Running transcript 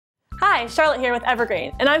Hi, Charlotte here with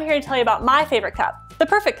Evergreen, and I'm here to tell you about my favorite cup, the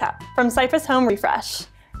Perfect Cup from Cypress Home Refresh.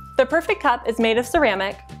 The Perfect Cup is made of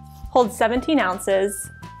ceramic, holds 17 ounces,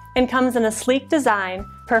 and comes in a sleek design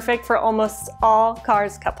perfect for almost all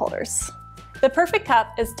cars' cup holders. The Perfect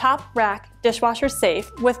Cup is top rack dishwasher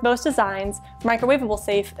safe, with most designs microwavable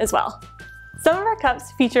safe as well. Some of our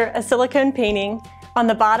cups feature a silicone painting on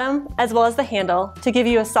the bottom as well as the handle to give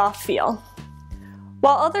you a soft feel,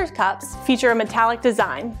 while other cups feature a metallic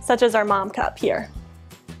design, such as our mom cup here.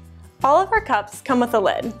 All of our cups come with a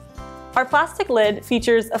lid. Our plastic lid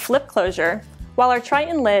features a flip closure, while our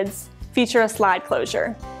Triton lids feature a slide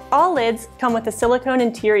closure. All lids come with a silicone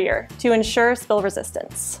interior to ensure spill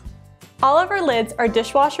resistance. All of our lids are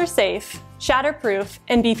dishwasher safe, shatterproof,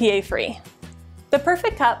 and BPA free. The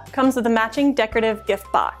Perfect Cup comes with a matching decorative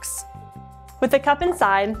gift box, with the cup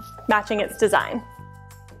inside matching its design.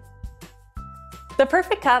 The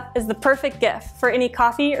Perfect Cup is the perfect gift for any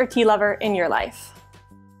coffee or tea lover in your life.